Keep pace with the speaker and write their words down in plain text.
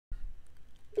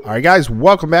Alright guys,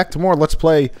 welcome back to more Let's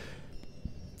Play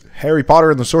Harry Potter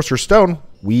and the Sorcerer's Stone.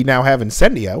 We now have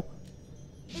Incendio.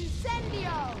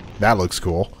 Incendio! That looks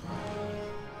cool.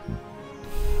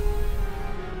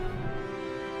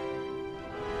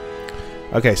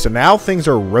 Okay, so now things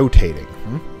are rotating.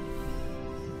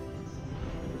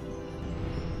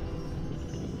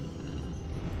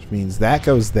 Which means that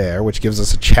goes there, which gives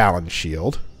us a challenge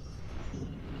shield.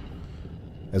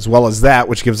 As well as that,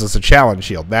 which gives us a challenge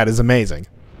shield. That is amazing.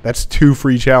 That's 2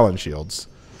 free challenge shields.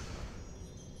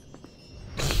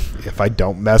 If I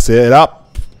don't mess it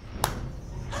up.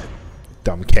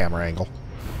 Dumb camera angle.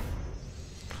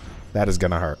 That is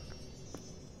gonna hurt.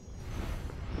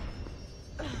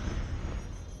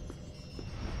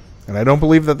 And I don't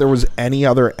believe that there was any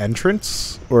other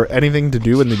entrance or anything to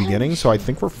do in the beginning, so I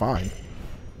think we're fine.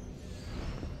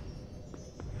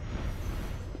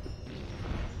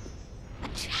 A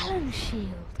challenge shield.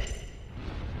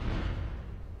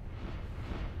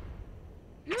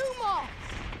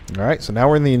 Alright, so now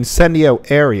we're in the Incendio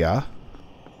area.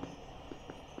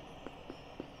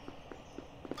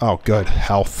 Oh, good.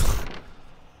 Health.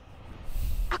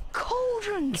 A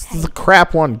cauldron This is a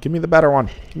crap one. Give me the better one.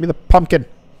 Give me the pumpkin.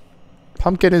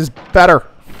 Pumpkin is better.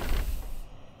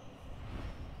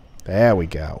 There we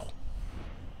go.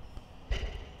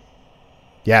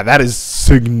 Yeah, that is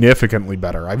significantly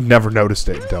better. I've never noticed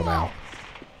it until now.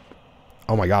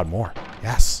 Oh my god, more.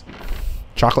 Yes.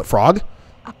 Chocolate frog?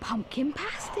 A pumpkin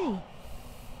pasty.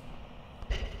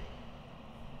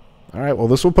 Alright, well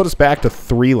this will put us back to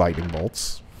 3 lightning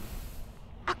bolts.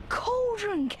 A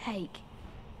cauldron cake.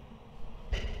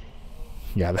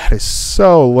 Yeah, that is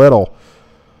so little.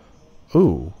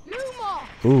 Ooh.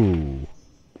 Lumos. Ooh.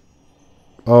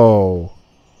 Oh.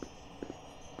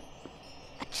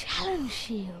 A challenge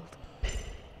shield.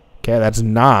 Okay, that's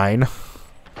 9.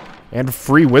 And a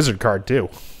free wizard card, too.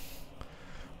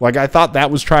 Like, I thought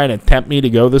that was trying to tempt me to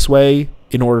go this way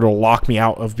in order to lock me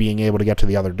out of being able to get to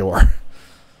the other door.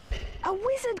 A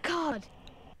wizard card.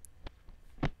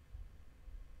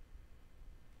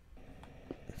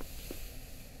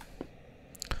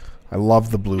 I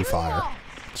love the blue fire.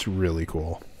 It's really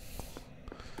cool.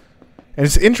 And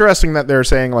it's interesting that they're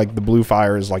saying, like, the blue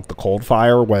fire is like the cold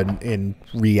fire, when in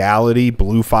reality,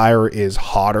 blue fire is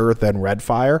hotter than red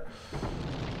fire.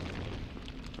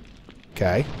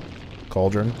 Okay.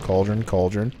 Cauldron, cauldron,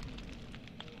 cauldron.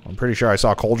 I'm pretty sure I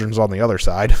saw cauldrons on the other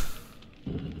side.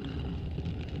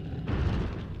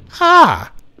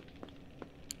 Ah!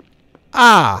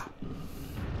 Ah!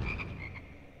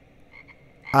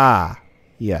 Ah.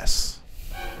 Yes.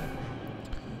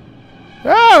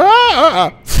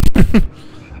 Ah!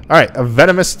 Alright, a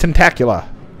venomous tentacula.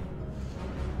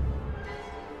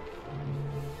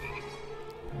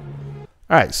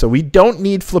 Alright, so we don't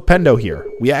need Flipendo here.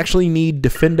 We actually need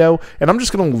Defendo. And I'm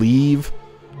just going to leave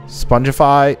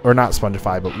Spongify, or not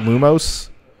Spongify, but Lumos.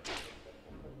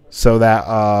 So that,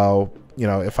 you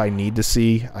know, if I need to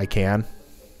see, I can.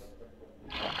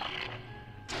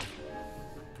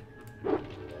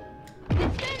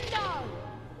 Defendo.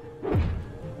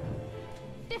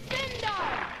 Defendo.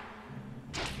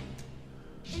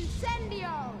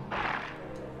 Incendio.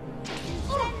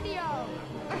 Incendio.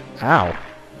 Ow.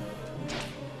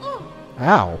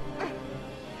 Ow.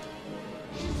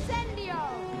 Incendio.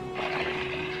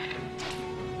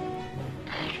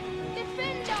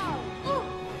 Defendo.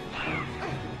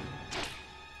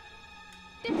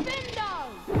 Defendo.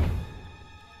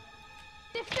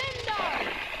 Defendo.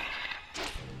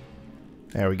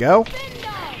 There we go. Defendo.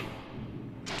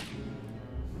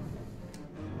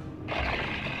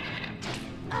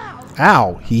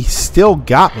 Ow. He still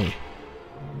got me.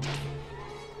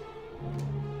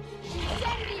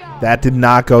 Incendio. That did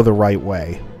not go the right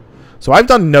way. So I've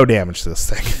done no damage to this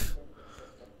thing.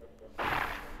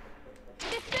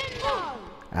 Defendo.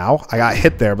 Ow. I got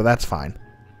hit there, but that's fine.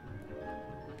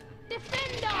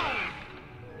 Defendo.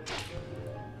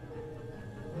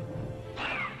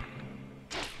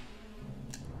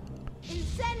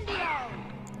 Incendio.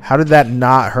 How did that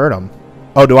not hurt him?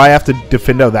 Oh, do I have to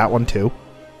Defendo that one too?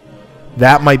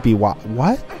 That might be why.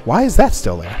 What? Why is that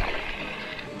still there?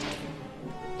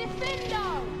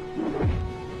 Defendo.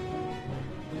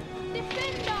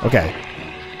 Defendo. Okay.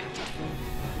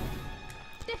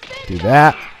 Defendo. Do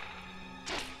that.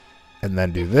 And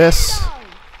then do this.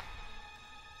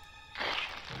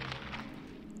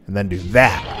 And then do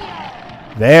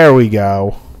that. There we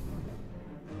go.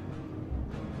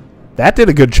 That did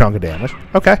a good chunk of damage.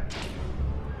 Okay.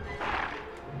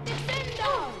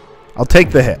 Defendo. I'll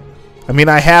take the hit. I mean,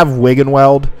 I have Wig and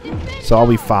Weld, so I'll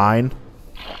be fine.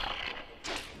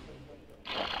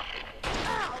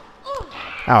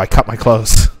 Ow, I cut my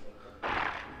clothes.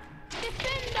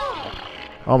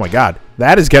 Oh my god.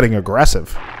 That is getting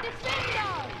aggressive.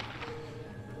 Defendo.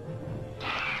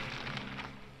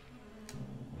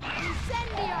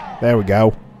 Incendio. There we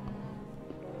go.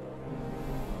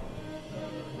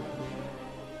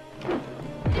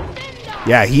 Defendo.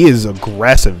 Yeah, he is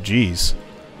aggressive. Jeez.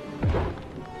 Defendo.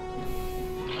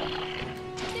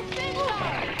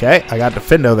 Okay, I got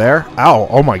Defendo there. Ow.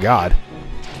 Oh my god.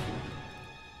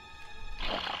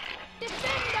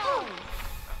 Defendo.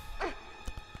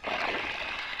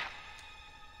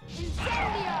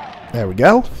 Incendio. There we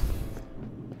go.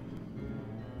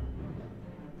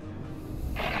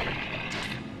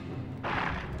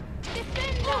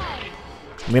 Defendo.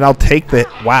 I mean, I'll take the...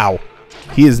 Wow.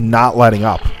 He is not letting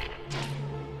up.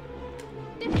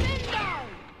 Defendo.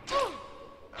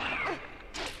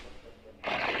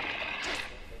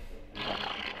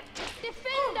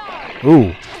 Defendo.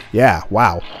 Ooh. Yeah,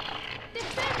 wow.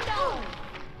 Defendo.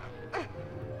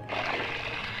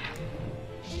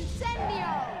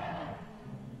 Incendio.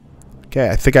 Okay,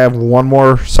 I think I have one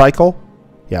more cycle.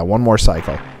 Yeah, one more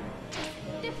cycle.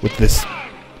 With this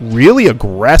really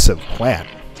aggressive plan.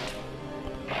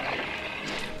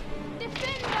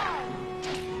 Defendo.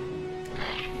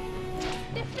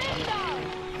 Defendo.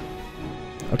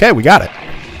 Okay, we got it.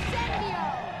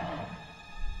 Incendio.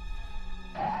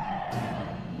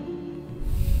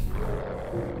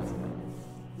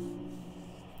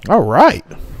 All right.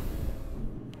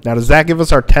 Now, does that give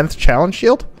us our 10th challenge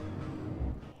shield?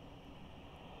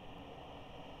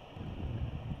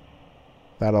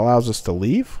 That allows us to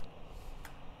leave?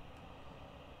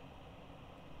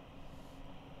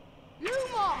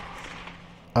 Lumos.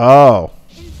 Oh.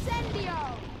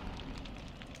 Incendio.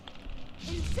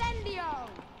 Incendio.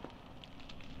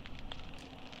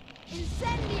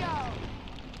 Incendio.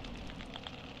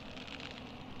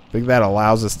 I think that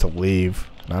allows us to leave.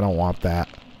 I don't want that.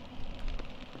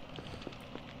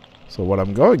 So what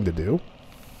I'm going to do...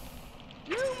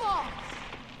 Lumos.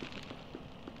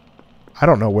 I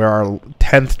don't know where our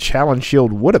 10th challenge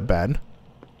shield would have been.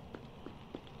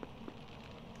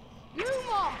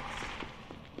 Lumos.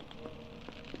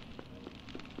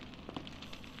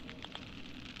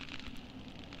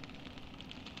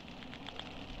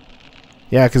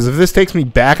 Yeah, because if this takes me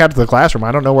back out to the classroom,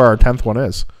 I don't know where our 10th one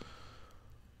is.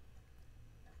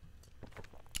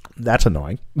 That's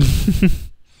annoying.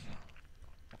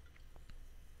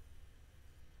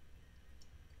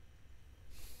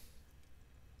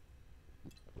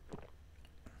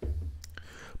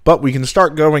 But we can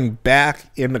start going back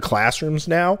into classrooms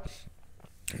now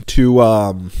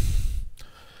to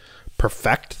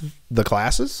perfect the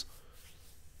classes,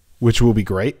 which will be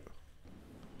great.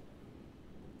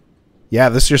 Yeah,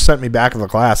 this just sent me back to the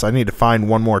class. I need to find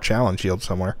one more challenge shield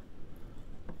somewhere.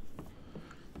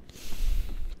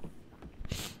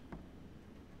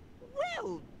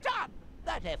 Well done!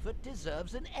 That effort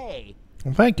deserves an A.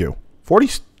 Well, thank you.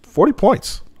 40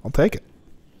 points. I'll take it.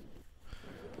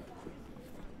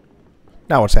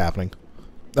 Now what's happening?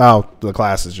 Oh, the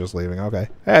class is just leaving. Okay.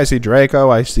 Hey, I see Draco.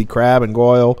 I see Crab and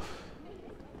Goyle.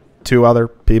 2 other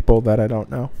people that I don't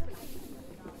know.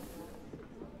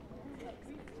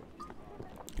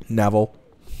 Neville.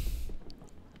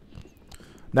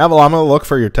 Neville, I'm going to look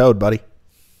for your toad, buddy.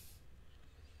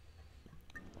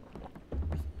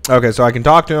 Okay, so I can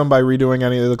talk to him by redoing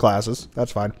any of the classes.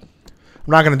 That's fine. I'm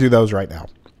not going to do those right now.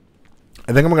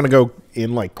 I think I'm going to go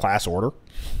in, like, class order.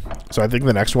 So I think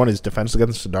the next one is Defense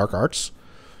Against the Dark Arts.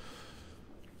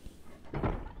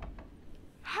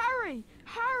 Harry!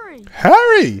 Harry!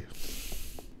 Harry!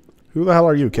 Who the hell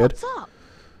are you, kid? What's up?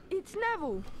 It's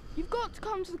Neville. You've got to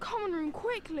come to the common room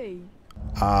quickly.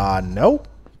 No.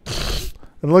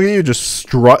 And look at you just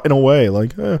strutting away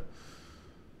like, eh.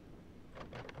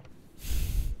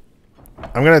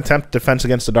 I'm going to attempt Defense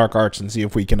Against the Dark Arts and see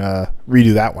if we can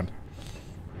redo that one.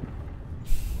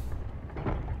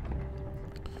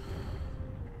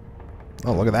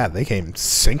 Oh, look at that. They came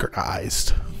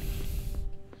synchronized.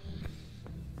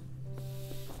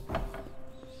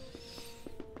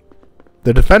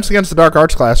 The Defense Against the Dark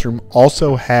Arts classroom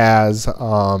also has,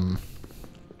 I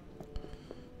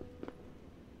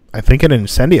think, an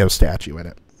Incendio statue in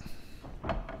it.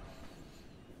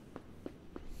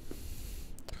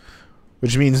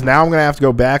 Which means now I'm going to have to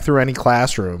go back through any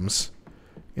classrooms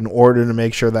in order to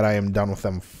make sure that I am done with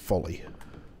them fully.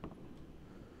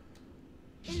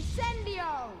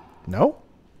 Incendio. No?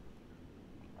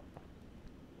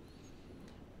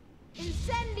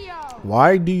 Incendio.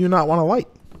 Why do you not want to light?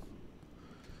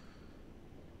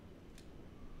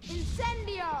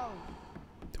 Incendio.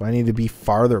 Do I need to be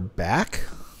farther back?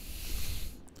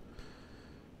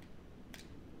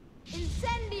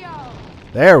 Incendio.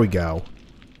 There we go.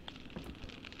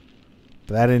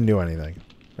 But that didn't do anything.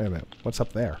 Wait a minute. What's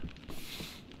up there?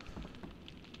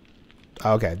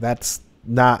 Okay, that's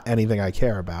not anything I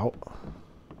care about.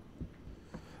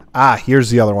 Ah, here's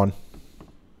the other one.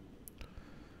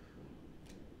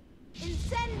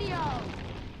 Incendio!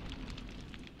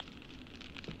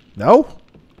 No?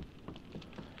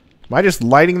 Am I just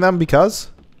lighting them because?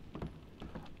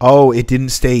 Oh, it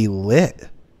didn't stay lit.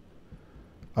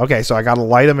 Okay, so I gotta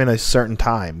light them in a certain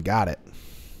time. Got it.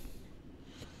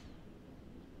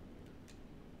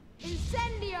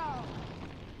 Incendio!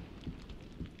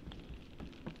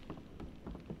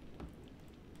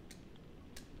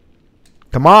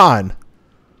 Come on.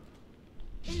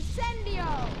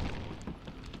 Incendio!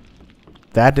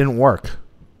 That didn't work.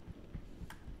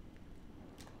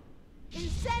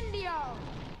 Incendio!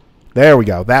 There we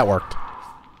go. That worked.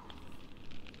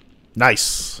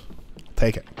 Nice.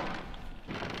 Take it.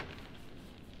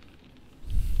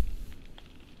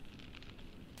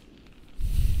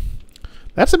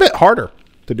 That's a bit harder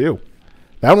to do.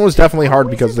 That one was definitely hard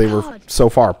because they were so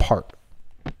far apart.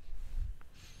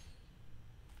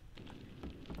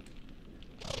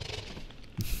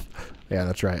 Yeah,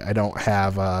 that's right. I don't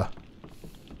have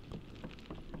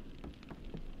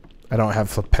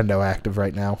Flipendo active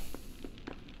right now.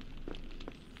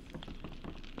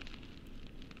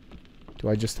 Do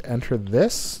I just enter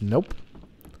this? Nope.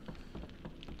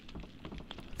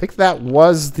 I think that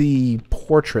was the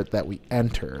portrait that we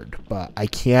entered, but I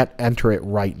can't enter it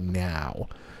right now.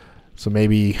 So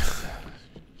maybe...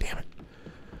 Damn it.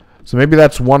 So maybe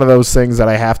that's one of those things that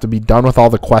I have to be done with all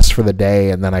the quests for the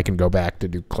day, and then I can go back to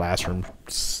do classroom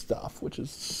stuff, which is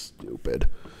stupid.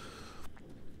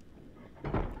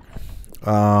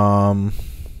 Yeah,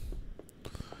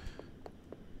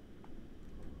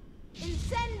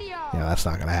 that's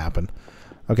not going to happen.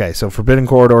 Okay, so Forbidden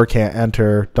Corridor can't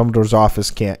enter. Dumbledore's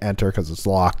office can't enter because it's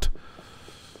locked.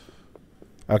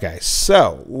 Okay,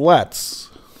 so let's...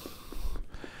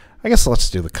 I guess let's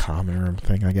do the common room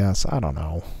thing, I guess. I don't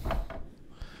know.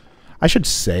 I should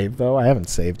save, though. I haven't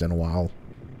saved in a while.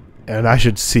 And I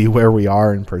should see where we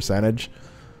are in percentage.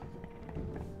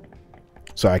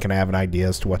 So I can have an idea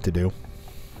as to what to do.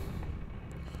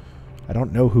 I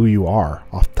don't know who you are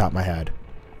off the top of my head.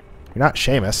 You're not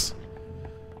Seamus.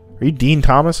 Are you Dean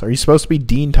Thomas? Are you supposed to be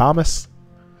Dean Thomas?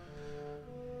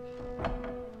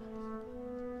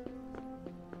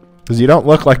 Because you don't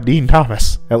look like Dean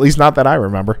Thomas. At least not that I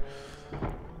remember.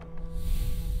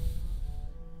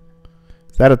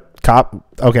 Is that a cop?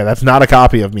 Okay, that's not a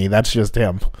copy of me. That's just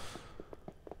him.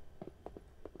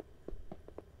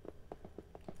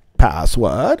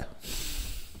 Password.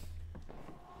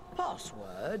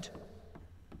 Password?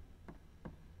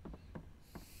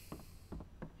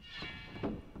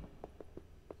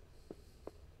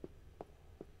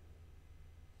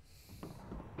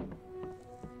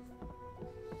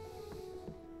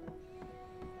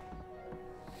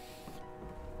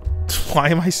 Why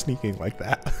am I sneaking like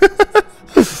that?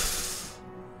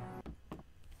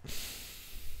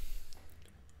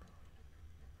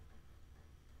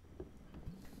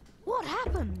 What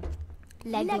happened?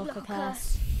 Leglocker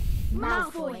curse.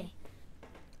 Malfoy.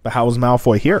 But how was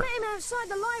Malfoy here? Met him outside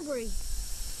the library.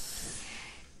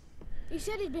 He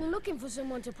said he'd been looking for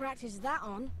someone to practice that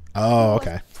on. Oh,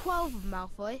 okay. 12 of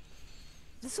Malfoy.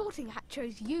 The sorting hat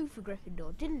chose you for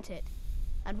Gryffindor, didn't it?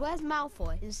 And where's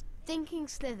Malfoy? In stinking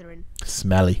Slytherin.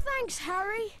 Smelly. Thanks,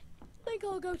 Harry. Think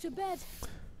I'll go to bed.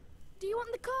 Do you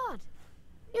want the card?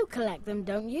 You collect them,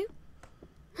 don't you?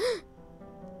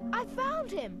 I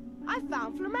found him! I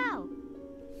found Flamel!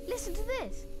 Listen to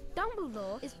this.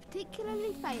 Dumbledore is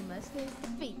particularly famous for his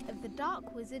defeat of the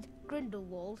Dark Wizard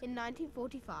Grindelwald in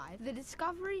 1945, the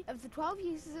discovery of the 12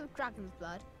 uses of dragon's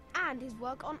blood, and his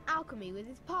work on alchemy with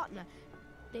his partner,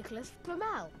 Nicolas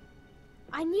Flamel.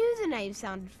 I knew the name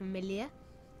sounded familiar.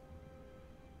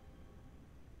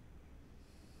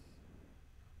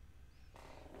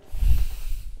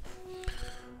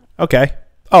 Okay.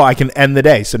 Oh, I can end the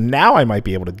day. So now I might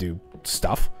be able to do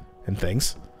stuff and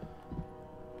things.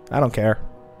 I don't care.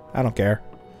 I don't care.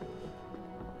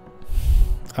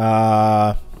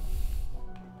 Nah,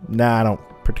 I don't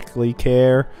particularly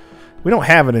care. We don't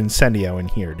have an Incendio in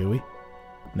here, do we?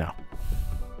 No.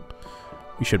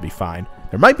 We should be fine.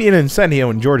 There might be an Incendio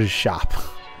in George's shop.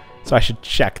 So I should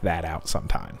check that out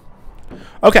sometime.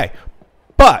 Okay.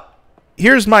 But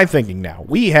here's my thinking now.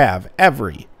 We have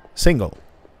every single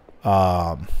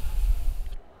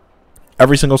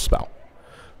spell.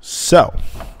 So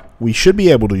we should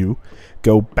be able to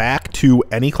go back to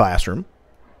any classroom,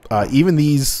 even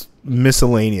these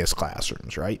miscellaneous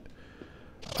classrooms, right?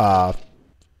 There.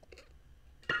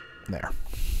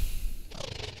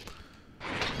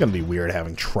 gonna be weird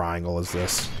having triangle as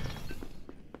this.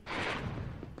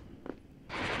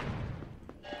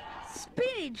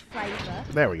 Spinach flavour.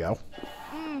 There we go.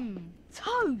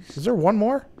 Toast. Is there one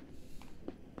more?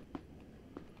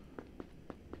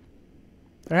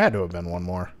 There had to have been one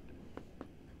more.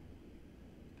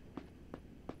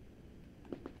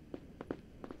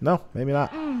 No, maybe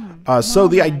not. So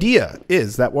the idea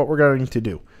is that what we're going to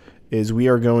do is we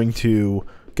are going to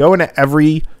go into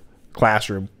every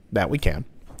classroom that we can,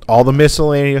 all the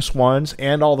miscellaneous ones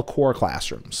and all the core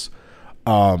classrooms,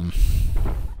 in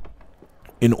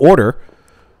order.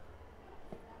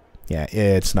 Yeah,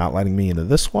 it's not letting me into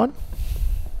this one.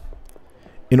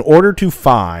 In order to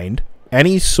find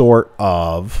any sort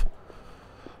of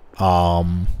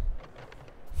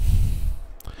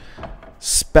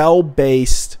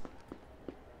spell-based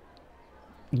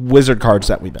wizard cards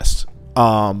that we missed.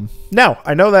 Now,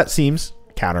 I know that seems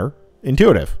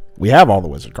counterintuitive. We have all the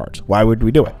wizard cards. Why would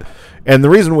we do it? And the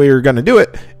reason we are going to do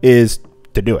it is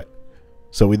to do it.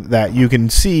 So that you can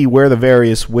see where the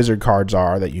various wizard cards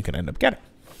are that you can end up getting.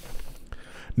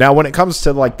 Now, when it comes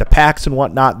to like the packs and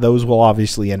whatnot, those will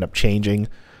obviously end up changing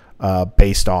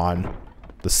based on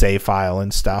the save file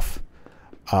and stuff.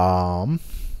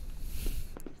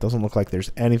 Doesn't look like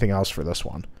there's anything else for this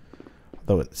one.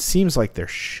 Though it seems like there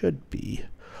should be.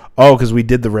 Oh, because we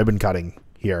did the ribbon cutting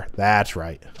here. That's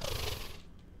right.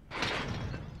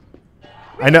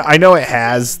 I know it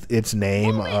has its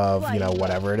name of, you know,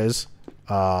 whatever it is.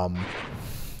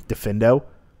 Defindo.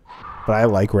 But I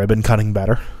like ribbon cutting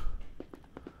better.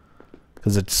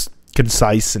 Because it's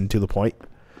concise and to the point.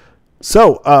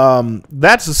 So,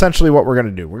 that's essentially what we're going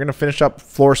to do. We're going to finish up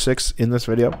floor 6 in this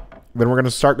video. Then we're going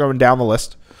to start going down the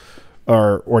list.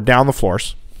 Or down the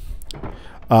floors.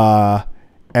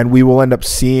 And we will end up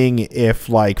seeing if,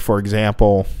 like, for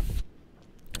example,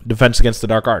 Defense Against the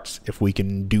Dark Arts, if we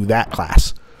can do that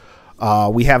class.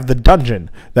 We have the dungeon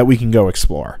that we can go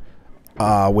explore.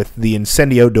 With the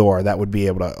Incendio door that would be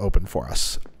able to open for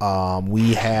us.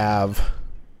 We have...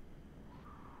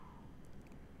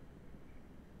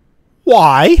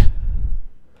 Why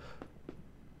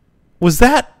was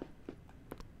that?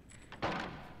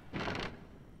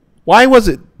 Why was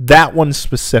it that one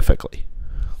specifically?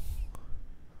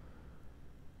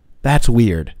 That's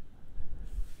weird.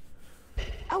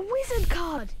 A wizard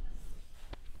card.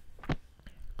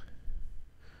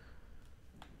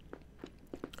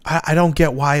 I don't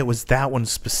get why it was that one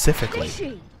specifically.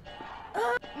 Fishy.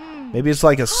 Maybe it's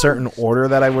like a certain order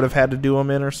that I would have had to do them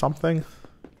in or something.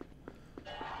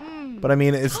 But I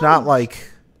mean, it's not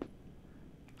like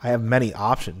I have many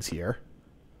options here.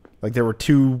 Like there were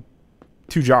two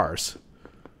jars.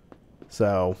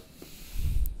 So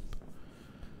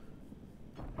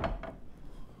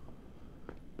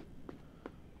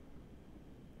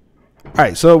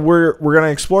alright, so we're gonna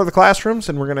explore the classrooms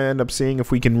and we're gonna end up seeing if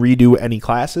we can redo any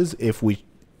classes if we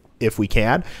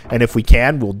can. And if we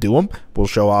can, we'll do them. We'll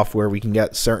show off where we can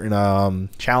get certain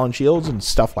challenge shields and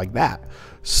stuff like that.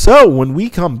 So when we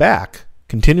come back,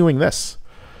 continuing this,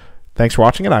 thanks for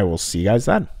watching, and I will see you guys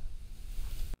then.